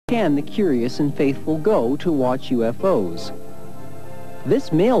can the curious and faithful go to watch UFOs?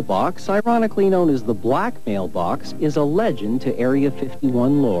 This mailbox, ironically known as the Black Mailbox, is a legend to Area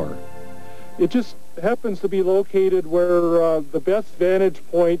 51 lore. It just happens to be located where the best vantage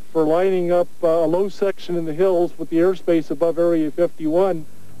point for lining up a low section in the hills with the airspace above Area 51,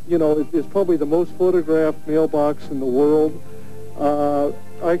 you know, is probably the most photographed mailbox in the world.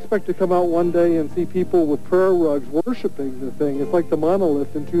 I expect to come out one day and see people with prayer rugs worshiping the thing. It's like the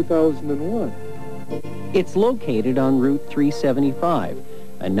monolith in 2001. It's located on Route 375,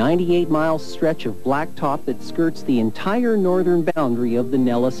 a 98-mile stretch of blacktop that skirts the entire northern boundary of the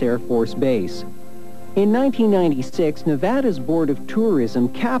Nellis Air Force Base. In 1996, Nevada's Board of Tourism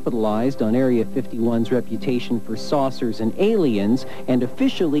capitalized on Area 51's reputation for saucers and aliens and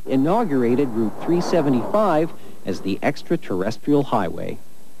officially inaugurated Route 375 as the extraterrestrial highway.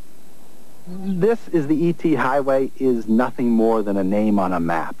 This is the ET highway is nothing more than a name on a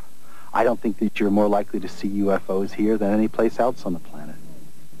map. I don't think that you're more likely to see UFOs here than any place else on the planet.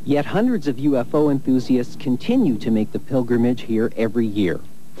 Yet hundreds of UFO enthusiasts continue to make the pilgrimage here every year.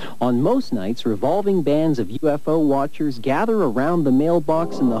 On most nights, revolving bands of UFO watchers gather around the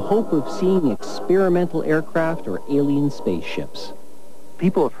mailbox in the hope of seeing experimental aircraft or alien spaceships.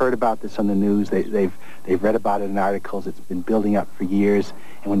 People have heard about this on the news. They've read about it in articles. It's been building up for years.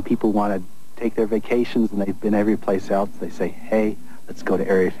 And when people want to take their vacations and they've been every place else, they say, hey, let's go to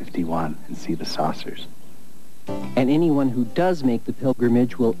Area 51 and see the saucers. And anyone who does make the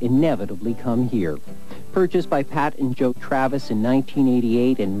pilgrimage will inevitably come here. Purchased by Pat and Joe Travis in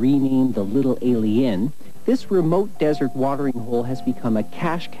 1988 and renamed the Little Alien, this remote desert watering hole has become a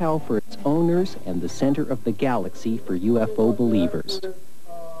cash cow for its owners and the center of the galaxy for UFO believers.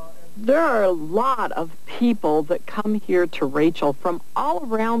 There are a lot of people that come here to Rachel from all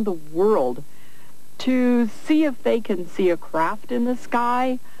around the world to see if they can see a craft in the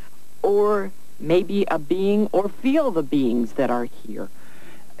sky or maybe a being or feel the beings that are here.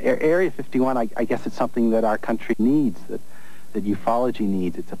 Area 51, I guess it's something that our country needs, that ufology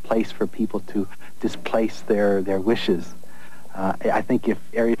needs. It's a place for people to displace their wishes. I think if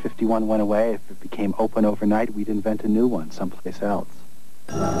Area 51 went away, if it became open overnight, we'd invent a new one someplace else.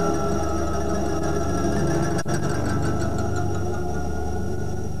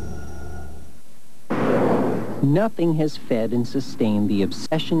 Nothing has fed and sustained the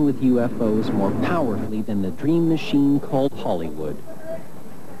obsession with UFOs more powerfully than the dream machine called Hollywood.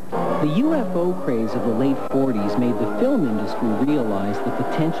 The UFO craze of the late 40s made the film industry realize the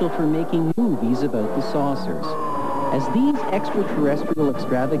potential for making movies about the saucers. As these extraterrestrial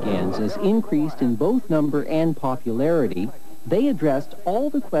extravaganzas increased in both number and popularity, they addressed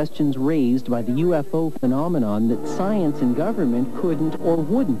all the questions raised by the UFO phenomenon that science and government couldn't or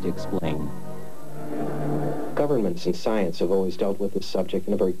wouldn't explain. Governments and science have always dealt with this subject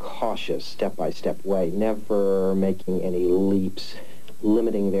in a very cautious, step-by-step way, never making any leaps,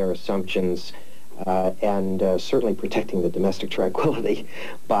 limiting their assumptions, and certainly protecting the domestic tranquility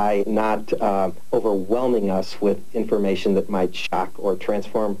by not overwhelming us with information that might shock or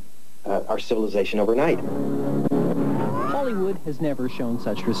transform our civilization overnight. Hollywood has never shown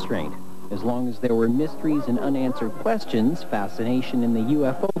such restraint. As long as there were mysteries and unanswered questions, fascination in the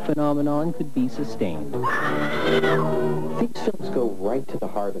UFO phenomenon could be sustained. These films go right to the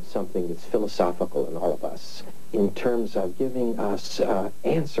heart of something that's philosophical in all of us, in terms of giving us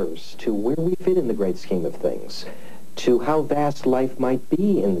answers to where we fit in the great scheme of things, to how vast life might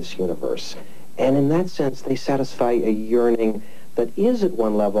be in this universe. And in that sense, they satisfy a yearning that is at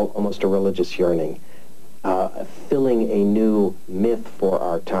one level almost a religious yearning, filling a new myth for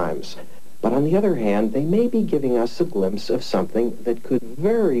our times. But on the other hand, they may be giving us a glimpse of something that could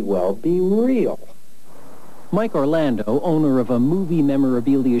very well be real. Mike Orlando, owner of a movie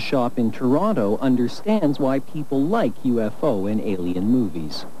memorabilia shop in Toronto, understands why people like UFO and alien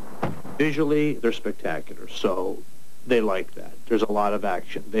movies. Visually, they're spectacular, so they like that. There's a lot of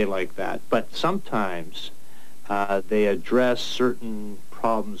action. They like that. But sometimes they address certain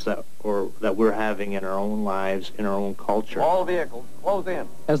problems that we're having in our own lives, in our own culture. All vehicles, close in.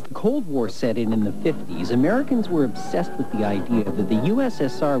 As the Cold War set in the 50s, Americans were obsessed with the idea that the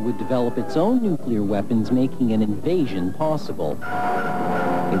USSR would develop its own nuclear weapons, making an invasion possible.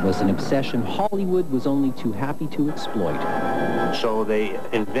 It was an obsession Hollywood was only too happy to exploit. So they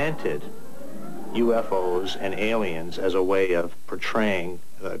invented UFOs and aliens as a way of portraying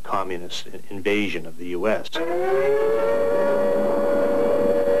the communist invasion of the U.S.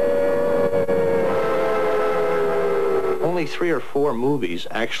 Only 3 or 4 movies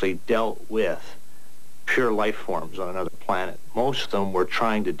actually dealt with pure life forms on another planet. Most of them were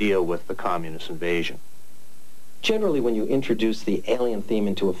trying to deal with the communist invasion. Generally, when you introduce the alien theme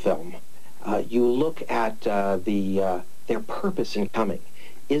into a film, you look at their purpose in coming.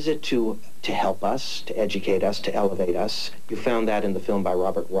 Is it to help us, to educate us, to elevate us? You found that in the film by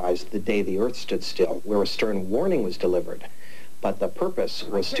Robert Wise, The Day the Earth Stood Still, where a stern warning was delivered. But the purpose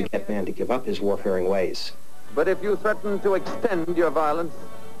was to get man to give up his warfaring ways. But if you threaten to extend your violence,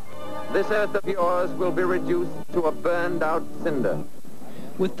 this earth of yours will be reduced to a burned-out cinder.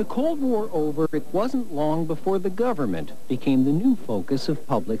 With the Cold War over, it wasn't long before the government became the new focus of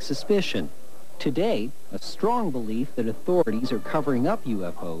public suspicion. Today, a strong belief that authorities are covering up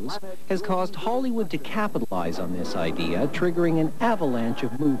UFOs has caused Hollywood to capitalize on this idea, triggering an avalanche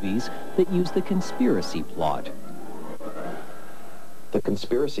of movies that use the conspiracy plot. The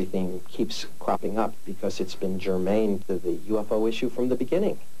conspiracy theme keeps cropping up because it's been germane to the UFO issue from the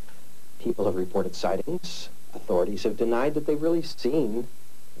beginning. People have reported sightings. Authorities have denied that they've really seen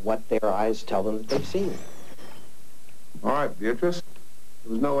what their eyes tell them that they've seen. All right, Beatrice.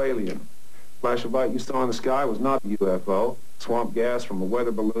 There was no alien. Flash of light you saw in the sky was not a UFO. Swamp gas from a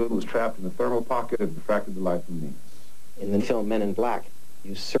weather balloon was trapped in the thermal pocket and refracted the light from Venus. In the film Men in Black,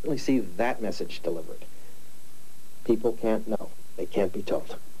 you certainly see that message delivered. People can't know. They can't be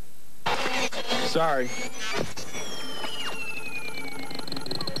told. Sorry.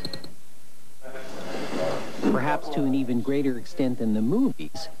 Perhaps to an even greater extent than the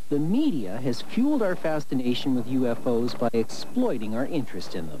movies, the media has fueled our fascination with UFOs by exploiting our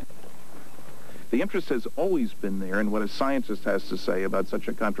interest in them. The interest has always been there in what a scientist has to say about such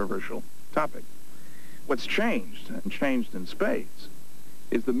a controversial topic. What's changed, and changed in spades,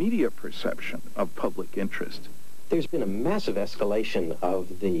 is the media perception of public interest. There's been a massive escalation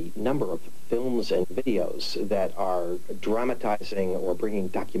of the number of films and videos that are dramatizing or bringing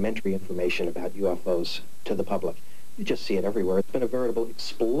documentary information about UFOs to the public. You just see it everywhere. It's been a veritable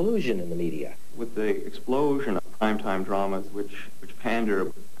explosion in the media. With the explosion of primetime dramas which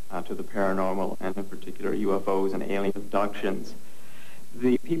pander to the paranormal, and in particular UFOs and alien abductions,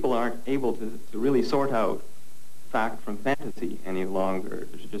 the people aren't able to really sort out fact from fantasy any longer.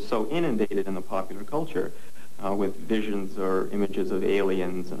 They're just so inundated in the popular culture with visions or images of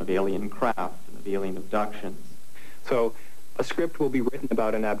aliens and of alien craft and of alien abductions. So a script will be written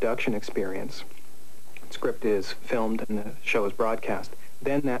about an abduction experience. The script is filmed and the show is broadcast.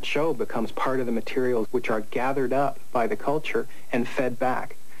 Then that show becomes part of the materials which are gathered up by the culture and fed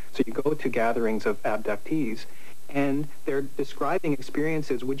back. So you go to gatherings of abductees, and they're describing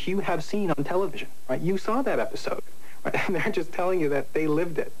experiences which you have seen on television, right? You saw that episode, right? And they're just telling you that they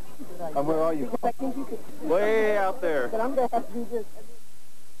lived it. Where are you? Way out there.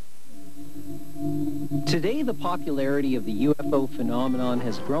 Today, the popularity of the UFO phenomenon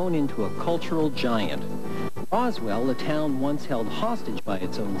has grown into a cultural giant. Roswell, a town once held hostage by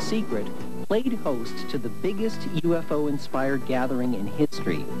its own secret, played host to the biggest UFO-inspired gathering in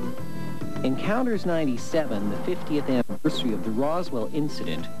history. Encounters 97, the 50th anniversary of the Roswell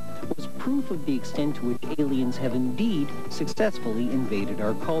incident, was proof of the extent to which aliens have indeed successfully invaded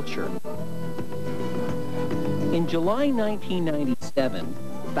our culture. In July 1997,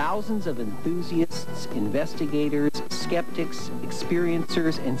 thousands of enthusiasts, investigators, skeptics,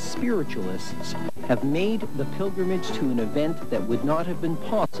 experiencers, and spiritualists have made the pilgrimage to an event that would not have been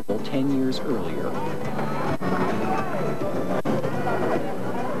possible 10 years earlier.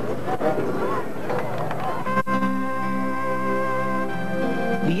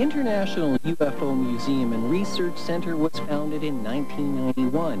 The International UFO Museum and Research Center was founded in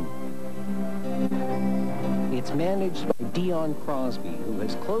 1991. It's managed by Dion Crosby, who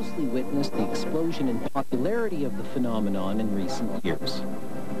has closely witnessed the explosion in popularity of the phenomenon in recent years.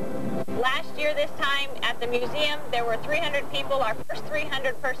 Last year, this time at the museum, there were 300 people, our first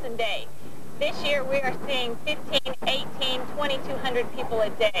 300-person day. This year, we are seeing 15, 18, 2,200 people a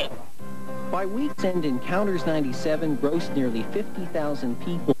day. By week's end, Encounters 97 grossed nearly 50,000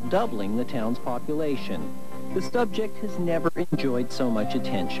 people, doubling the town's population. The subject has never enjoyed so much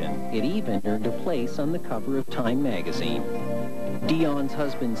attention. It even earned a place on the cover of Time magazine. Dion's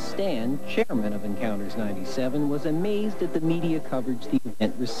husband, Stan, chairman of Encounters 97, was amazed at the media coverage the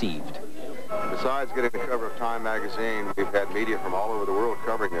event received. Besides getting the cover of Time magazine, we've had media from all over the world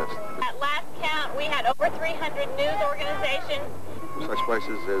covering this. At last count, we had over 300 news organizations. Such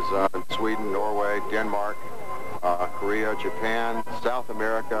places as Sweden, Norway, Denmark, Korea, Japan, South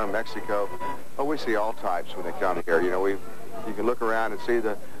America, Mexico. Oh, we see all types when they come here. You know, you can look around and see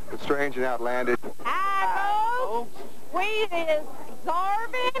the strange and outlandish. Hi, folks. We is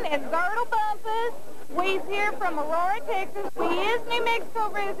Zarvin and Zertle Bumpus. We's here from Aurora, Texas. We is New Mexico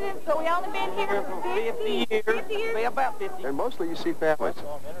residents, but we only been here 50 years. About 50. And mostly you see families,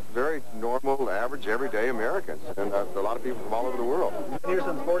 very normal, average, everyday Americans, and a lot of people from all over the world. Been here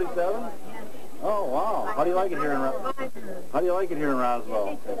since '47. Oh wow! How do you like it here in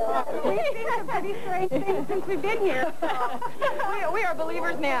Roswell? We've seen some pretty strange things since we've been here. We are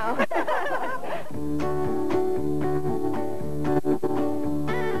believers now.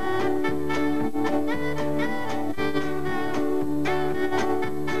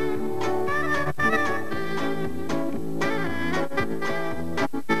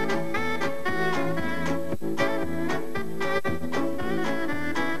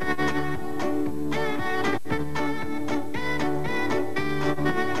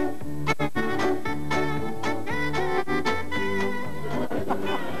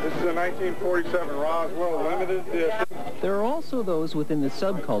 This is a 1947 Roswell limited edition. There are also those within the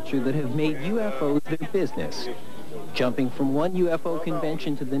subculture that have made UFOs their business. Jumping from one UFO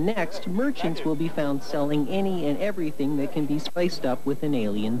convention to the next, merchants will be found selling any and everything that can be spiced up with an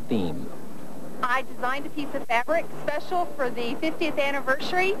alien theme. I designed a piece of fabric special for the 50th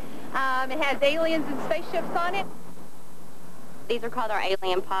anniversary. It has aliens and spaceships on it. These are called our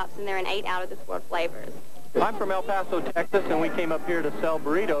alien pops, and they're in 8 out-of-this-world flavors. I'm from El Paso, Texas, and we came up here to sell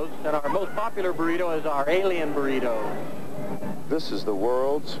burritos, and our most popular burrito is our alien burrito. This is the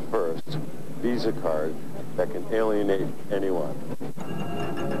world's first Visa card that can alienate anyone.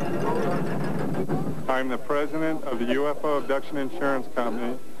 I'm the president of the UFO Abduction Insurance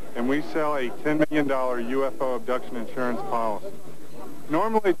Company, and we sell a $10 million UFO abduction insurance policy.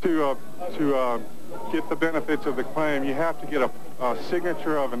 Normally, to get the benefits of the claim, you have to get a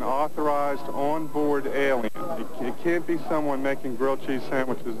signature of an authorized on-board alien. It can't be someone making grilled cheese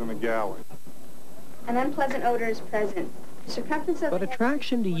sandwiches in the galley. An unpleasant odor is present. The circumference of But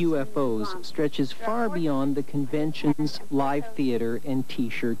attraction to UFOs stretches far beyond the conventions, live theater, and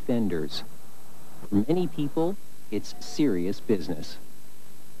T-shirt vendors. For many people, it's serious business.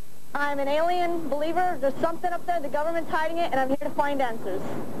 I'm an alien believer. There's something up there, the government's hiding it, and I'm here to find answers.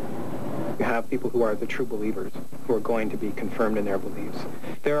 You have people who are the true believers, who are going to be confirmed in their beliefs.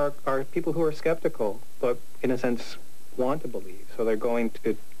 There are people who are skeptical, but in a sense want to believe, so they're going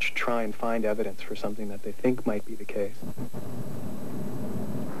to try and find evidence for something that they think might be the case.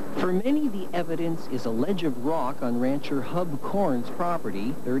 For many, the evidence is a ledge of rock on rancher Hub Corn's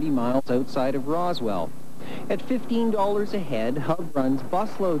property, 30 miles outside of Roswell. At $15 a head, Hub runs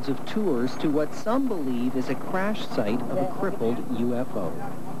busloads of tours to what some believe is a crash site of a crippled UFO.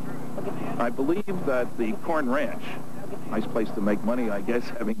 I believe that the Corn Ranch, nice place to make money, I guess,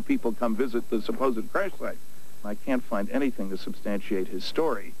 having people come visit the supposed crash site. I can't find anything to substantiate his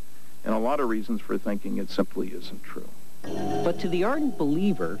story, and a lot of reasons for thinking it simply isn't true. But to the ardent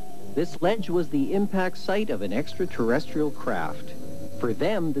believer, this ledge was the impact site of an extraterrestrial craft. For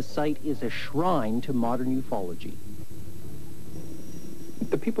them, the site is a shrine to modern ufology.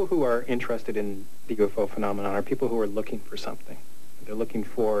 The people who are interested in the UFO phenomenon are people who are looking for something. They're looking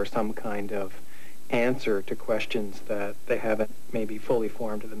for some kind of answer to questions that they haven't maybe fully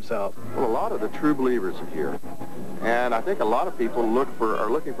formed to themselves. Well, a lot of the true believers are here, and I think a lot of people are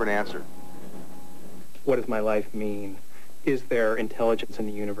looking for an answer. What does my life mean? Is there intelligence in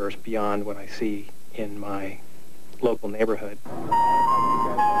the universe beyond what I see in my local neighborhood?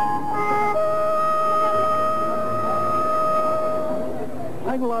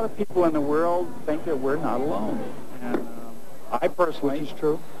 I think a lot of people in the world think that we're not alone. And I personally, which is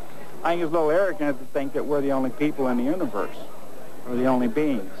true, I think it's a little arrogant to think that we're the only people in the universe, or the only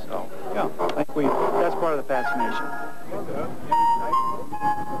beings. So, yeah, I think that's part of the fascination.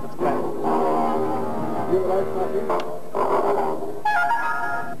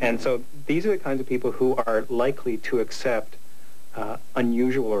 And so these are the kinds of people who are likely to accept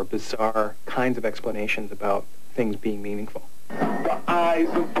unusual or bizarre kinds of explanations about things being meaningful. The eyes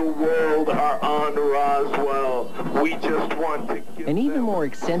of the world are on Roswell. We just want to give An even more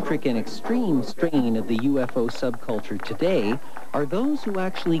eccentric and extreme strain of the UFO subculture today are those who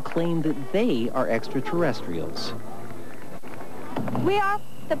actually claim that they are extraterrestrials. We are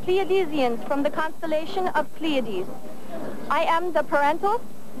the Pleiadians from the constellation of Pleiades. I am the parental.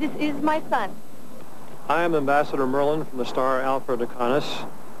 This is my son. I am Ambassador Merlin from the star Alpha Draconis,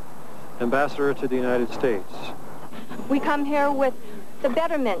 ambassador to the United States. We come here with the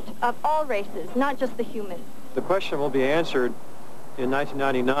betterment of all races, not just the human. The question will be answered in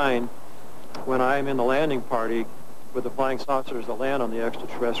 1999 when I am in the landing party with the flying saucers that land on the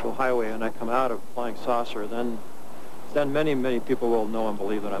extraterrestrial highway and I come out of flying saucer. Then many, many people will know and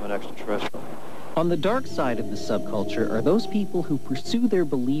believe that I'm an extraterrestrial. On the dark side of the subculture are those people who pursue their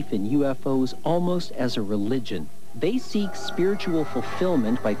belief in UFOs almost as a religion. They seek spiritual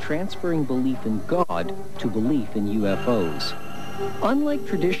fulfillment by transferring belief in God to belief in UFOs. Unlike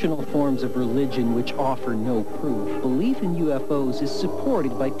traditional forms of religion which offer no proof, belief in UFOs is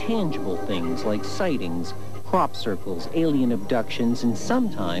supported by tangible things like sightings, crop circles, alien abductions, and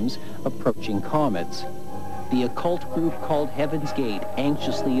sometimes approaching comets. The occult group called Heaven's Gate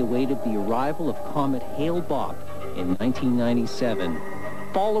anxiously awaited the arrival of comet Hale-Bopp in 1997.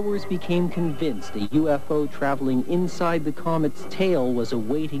 Followers became convinced a UFO traveling inside the comet's tail was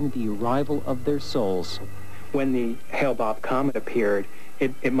awaiting the arrival of their souls. When the Hale-Bopp comet appeared,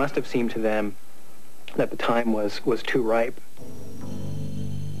 it must have seemed to them that the time was too ripe.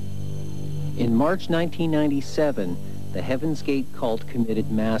 In March 1997, the Heaven's Gate cult committed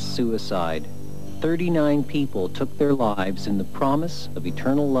mass suicide. 39 people took their lives in the promise of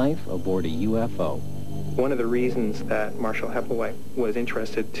eternal life aboard a UFO. One of the reasons that Marshall Hepplewhite was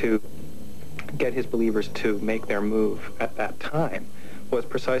interested to get his believers to make their move at that time was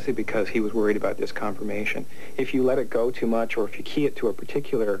precisely because he was worried about this confirmation. If you let it go too much, or if you key it to a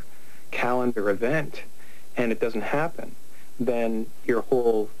particular calendar event and it doesn't happen, then your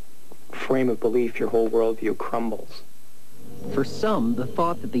whole frame of belief, your whole worldview crumbles. For some, the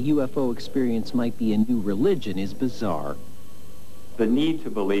thought that the UFO experience might be a new religion is bizarre. The need to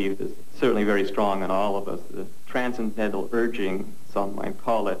believe is certainly very strong in all of us. The transcendental urging, some might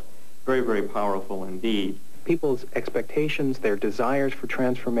call it, very, very powerful indeed. People's expectations, their desires for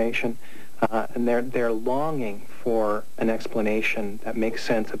transformation, and their longing for an explanation that makes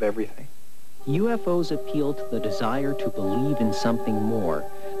sense of everything. UFOs appeal to the desire to believe in something more.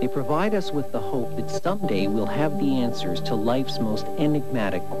 They provide us with the hope that someday we'll have the answers to life's most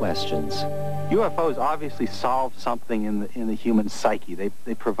enigmatic questions. UFOs obviously solve something in the human psyche.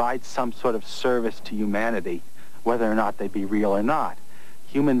 They provide some sort of service to humanity, whether or not they be real or not.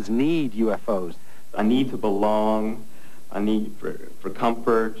 Humans need UFOs. A need to belong, a need for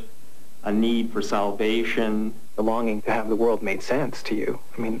comfort, a need for salvation. The longing to have the world made sense to you.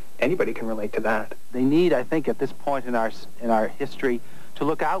 I mean, anybody can relate to that. They need, I think, at this point in our history, to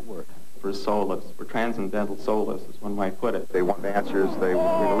look outward. For solace, for transcendental solace, as one might put it. They want answers, they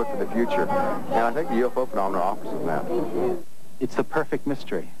look to the future, and I think the UFO phenomenon offers them that. It's the perfect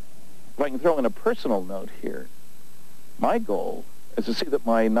mystery. If I can throw in a personal note here, my goal is to see that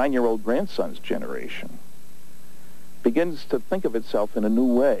my 9-year-old grandson's generation begins to think of itself in a new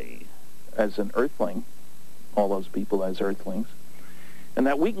way as an earthling, all those people as earthlings, and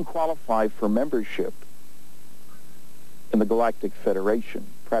that we can qualify for membership in the Galactic Federation,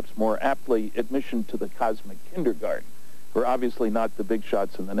 perhaps more aptly admission to the cosmic kindergarten. We're obviously not the big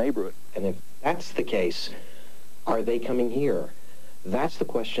shots in the neighborhood. And if that's the case, are they coming here? That's the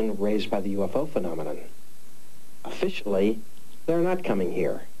question raised by the UFO phenomenon. Officially, they're not coming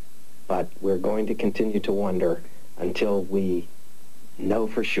here, but we're going to continue to wonder until we know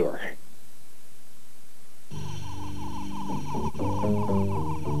for sure.